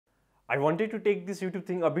I wanted to take this YouTube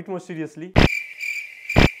thing a bit more seriously.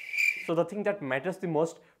 So the thing that matters the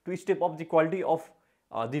most to step up the quality of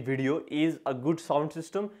the video is a good sound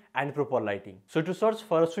system and proper lighting. So to search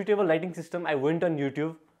for a suitable lighting system, I went on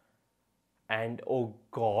YouTube and oh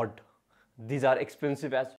god, these are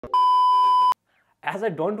expensive as I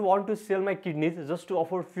don't want to sell my kidneys just to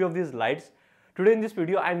offer few of these lights. Today in this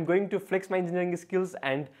video, I am going to flex my engineering skills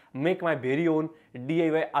and make my very own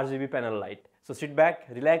DIY RGB panel light. So sit back,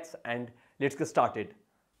 relax and let's get started.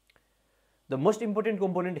 The most important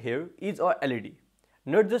component here is a LED.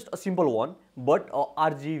 Not just a simple one, but a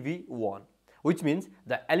RGB one. Which means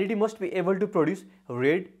the LED must be able to produce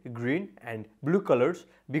red, green and blue colors,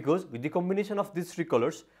 because with the combination of these three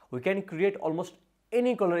colors, we can create almost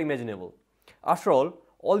any color imaginable. After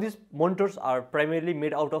all these monitors are primarily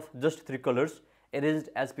made out of just three colors arranged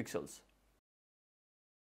as pixels.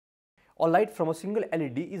 A light from a single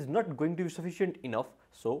LED is not going to be sufficient enough,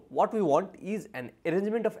 so what we want is an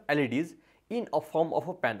arrangement of LEDs in a form of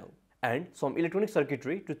a panel and some electronic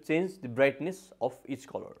circuitry to change the brightness of each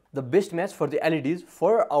color. The best match for the LEDs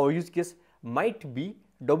for our use case might be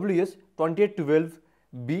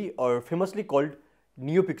WS2812B, or famously called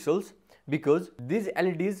NeoPixels, because these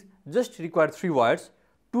LEDs just require 3 wires,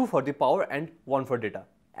 2 for the power and 1 for data.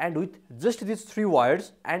 And with just these 3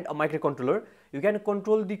 wires and a microcontroller, you can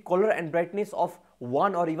control the color and brightness of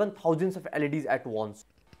one or even thousands of LEDs at once.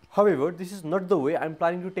 However, this is not the way I am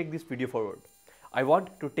planning to take this video forward. I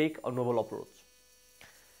want to take a novel approach.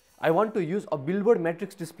 I want to use a billboard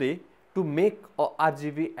matrix display to make a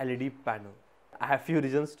RGB LED panel. I have few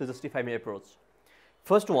reasons to justify my approach.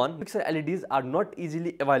 First one, pixel LEDs are not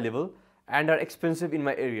easily available and are expensive in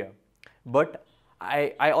my area. But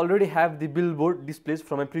I already have the billboard displays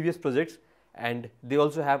from my previous projects and they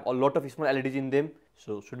also have a lot of small LEDs in them,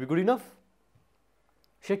 so should be good enough.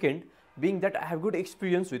 Second, being that I have good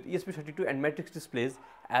experience with ESP32 and matrix displays,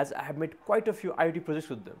 as I have made quite a few IoT projects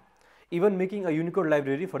with them, even making a Unicode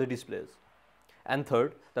library for the displays. And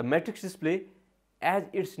third, the matrix display, as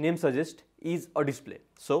its name suggests, is a display.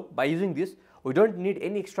 So by using this, we don't need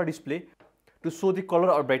any extra display to show the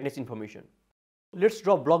color or brightness information. Let's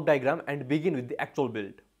draw a block diagram and begin with the actual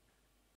build.